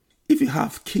If you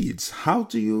have kids, how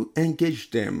do you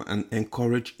engage them and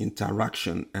encourage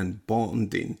interaction and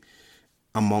bonding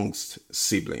amongst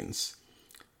siblings?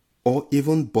 Or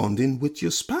even bonding with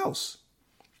your spouse?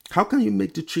 How can you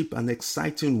make the trip an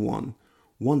exciting one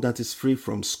that is free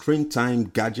from screen time,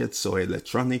 gadgets, or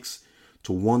electronics,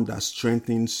 to one that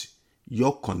strengthens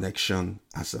your connection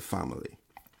as a family?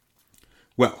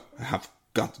 Well, I have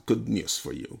got good news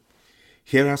for you.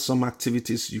 Here are some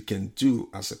activities you can do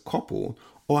as a couple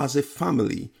or as a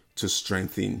family to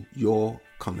strengthen your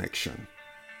connection.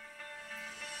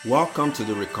 Welcome to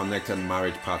the Reconnected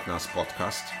Marriage Partners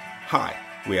podcast. Hi,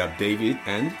 we are David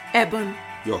and Eben,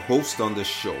 your host on the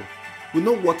show. We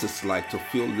know what it's like to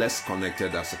feel less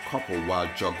connected as a couple while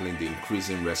juggling the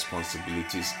increasing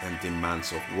responsibilities and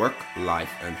demands of work,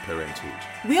 life, and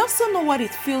parenthood. we also know what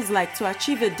it feels like to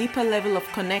achieve a deeper level of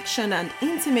connection and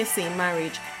intimacy in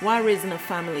marriage while raising a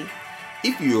family.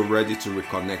 If you're ready to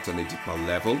reconnect on a deeper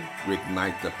level,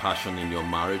 reignite the passion in your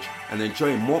marriage, and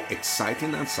enjoy a more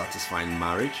exciting and satisfying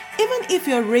marriage, Even if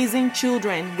you're raising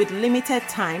children with limited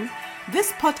time,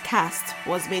 this podcast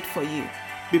was made for you.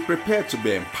 be prepared to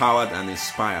be empowered and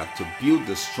inspired to build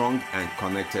the strong and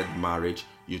connected marriage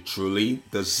you truly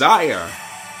desire.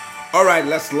 All right,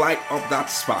 let's light up that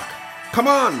spark. Come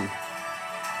on!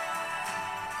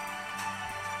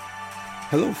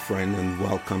 Hello, friend, and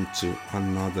welcome to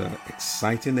another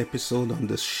exciting episode on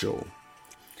this show.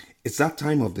 It's that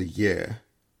time of the year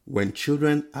when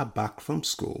children are back from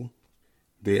school,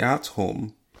 they are at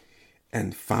home,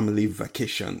 and family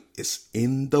vacation is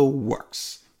in the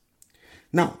works.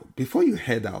 Now, before you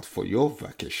head out for your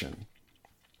vacation,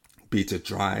 be it a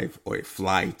drive or a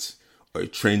flight or a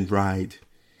train ride,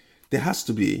 there has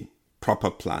to be proper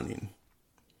planning.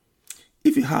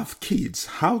 If you have kids,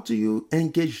 how do you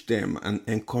engage them and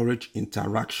encourage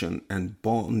interaction and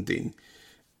bonding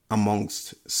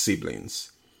amongst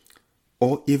siblings?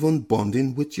 Or even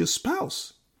bonding with your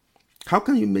spouse? How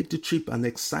can you make the trip an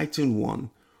exciting one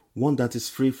that is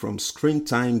free from screen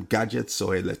time, gadgets,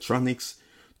 or electronics,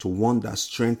 to one that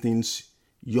strengthens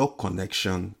your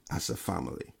connection as a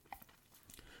family?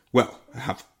 Well, I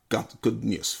have got good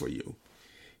news for you.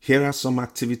 Here are some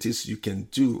activities you can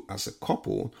do as a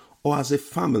couple or as a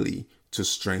family to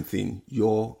strengthen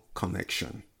your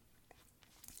connection.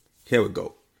 Here we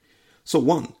go. So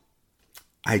 1,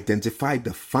 identify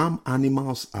the farm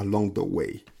animals along the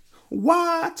way.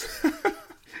 What?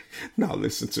 Now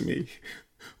listen to me.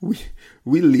 We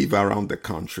live around the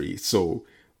country, so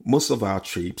most of our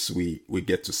trips we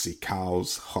get to see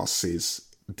cows, horses,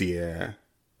 deer,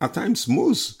 at times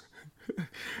moose.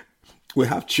 We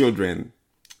have children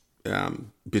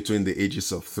between the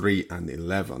ages of 3 and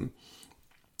 11.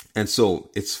 And so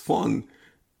it's fun,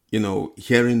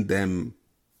 hearing them,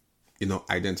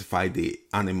 identify the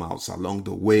animals along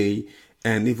the way,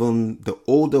 and even the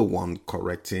older one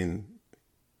correcting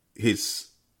his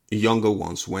younger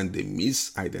ones when they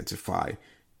misidentify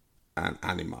an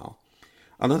animal.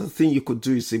 Another thing you could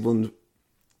do is even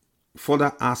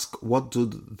further ask, what do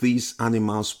these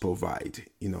animals provide?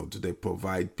 Do they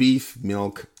provide beef,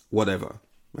 milk, whatever,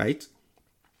 right?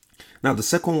 Now, the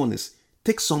second one is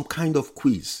take some kind of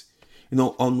quiz.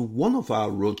 On one of our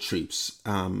road trips,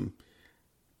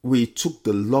 we took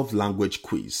the love language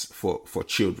quiz for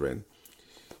children.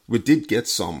 We did get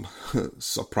some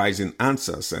surprising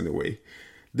answers anyway.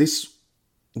 This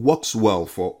works well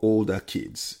for older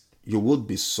kids. You would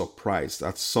be surprised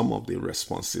at some of the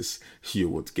responses you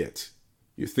would get.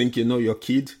 You think you know your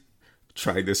kid?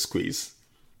 Try this quiz.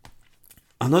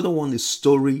 Another one is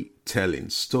storytelling.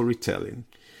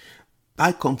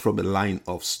 I come from a line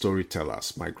of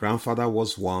storytellers. My grandfather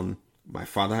was one, my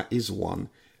father is one,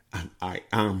 and I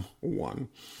am one.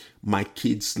 My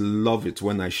kids love it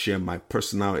when I share my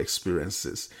personal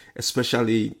experiences,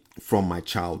 especially from my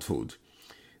childhood.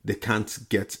 They can't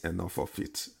get enough of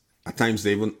it. At times,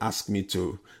 they even ask me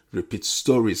to repeat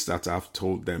stories that I've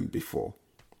told them before.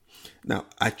 Now,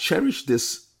 I cherish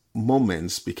these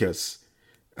moments because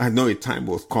I know a time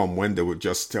will come when they will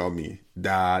just tell me,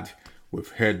 Dad, we've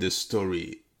heard this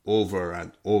story over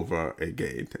and over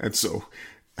again. And so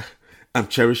I'm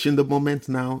cherishing the moment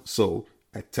now, so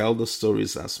I tell the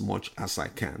stories as much as I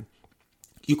can.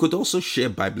 You could also share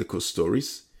biblical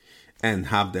stories and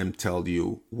have them tell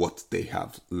you what they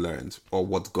have learned or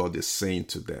what God is saying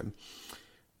to them.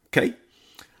 Okay?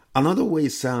 Another way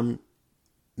is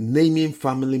naming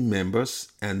family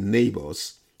members and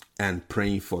neighbors and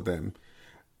praying for them.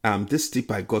 This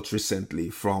tip I got recently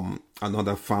from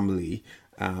another family,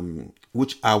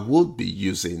 which I will be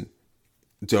using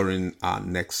during our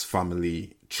next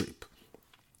family trip.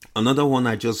 Another one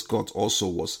I just got also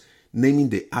was naming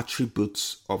the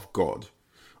attributes of God,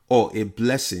 or a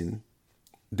blessing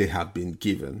they have been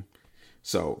given.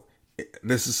 So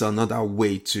this is another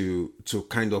way to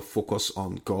kind of focus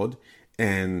on God,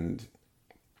 and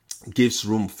gives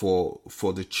room for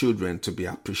the children to be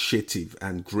appreciative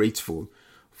and grateful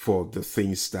for the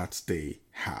things that they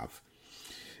have.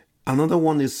 Another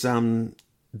one is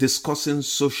discussing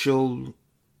social,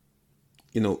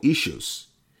 issues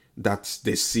that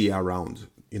they see around,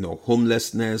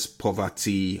 homelessness,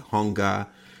 poverty, hunger,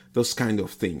 those kind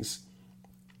of things.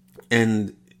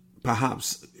 And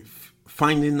perhaps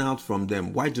finding out from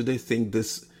them, why do they think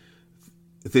these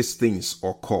things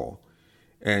occur?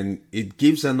 And it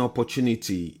gives an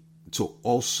opportunity to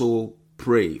also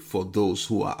pray for those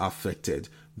who are affected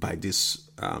by these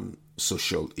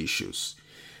social issues.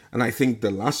 And I think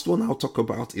the last one I'll talk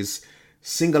about is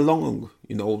sing along,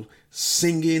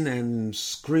 singing and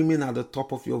screaming at the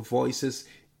top of your voices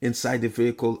inside the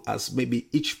vehicle as maybe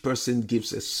each person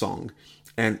gives a song.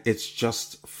 And it's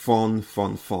just fun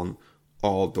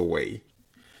all the way.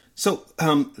 So,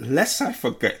 lest I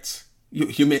forget,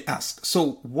 you may ask,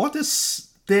 so what is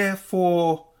there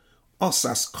for us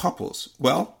as couples?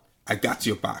 Well, I got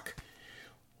your back.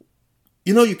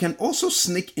 You can also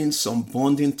sneak in some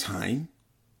bonding time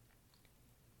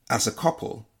as a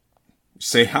couple.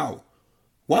 Say how?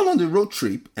 While on the road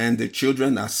trip and the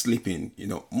children are sleeping,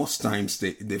 most times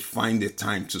they find the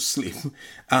time to sleep.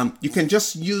 You can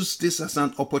just use this as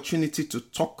an opportunity to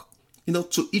talk,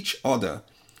 to each other,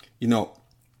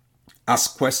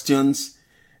 ask questions.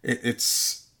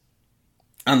 It's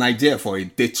an idea for a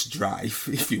date drive,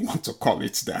 if you want to call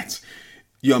it that.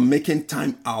 You're making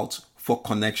time out for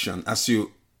connection as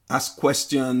you ask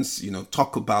questions,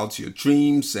 talk about your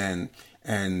dreams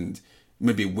and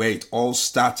maybe where it all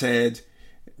started,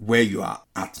 where you are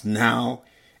at now,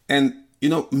 and,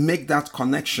 make that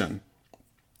connection.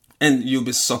 And you'll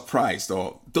be surprised,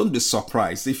 or don't be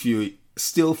surprised if you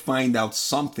still find out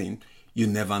something you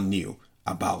never knew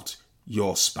about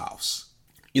your spouse.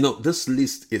 This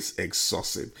list is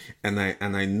exhaustive, and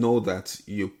I know that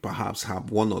you perhaps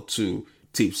have one or two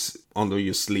tips under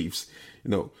your sleeves.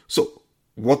 So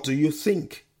what do you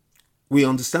think? We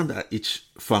understand that each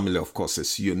family, of course,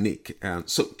 is unique, and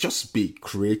so just be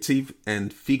creative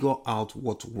and figure out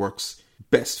what works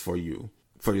best for you,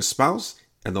 for your spouse,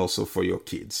 and also for your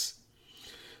kids.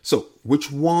 So, which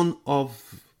one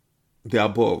of the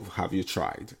above have you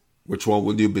tried? Which one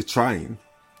will you be trying?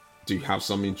 Do you have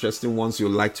some interesting ones you'd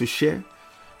like to share?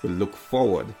 We look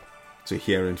forward to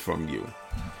hearing from you.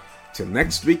 Till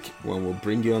next week, when we'll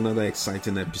bring you another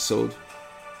exciting episode,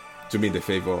 do me the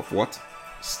favor of what?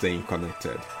 Staying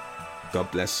connected.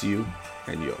 God bless you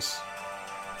and yours.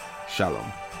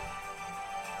 Shalom.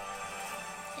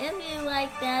 If you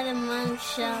like that Among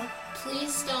Show,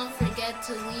 please don't forget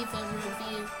to leave a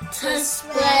review to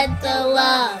spread the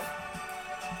love.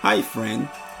 Hi friend,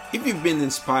 if you've been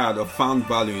inspired or found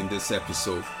value in this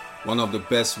episode, one of the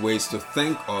best ways to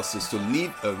thank us is to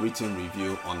leave a written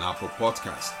review on Apple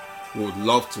Podcast. We would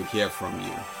love to hear from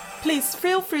you. Please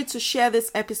feel free to share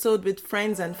this episode with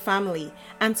friends and family,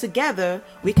 and together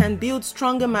we can build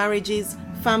stronger marriages,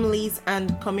 families,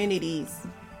 and communities.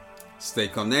 Stay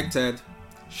connected.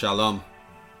 Shalom.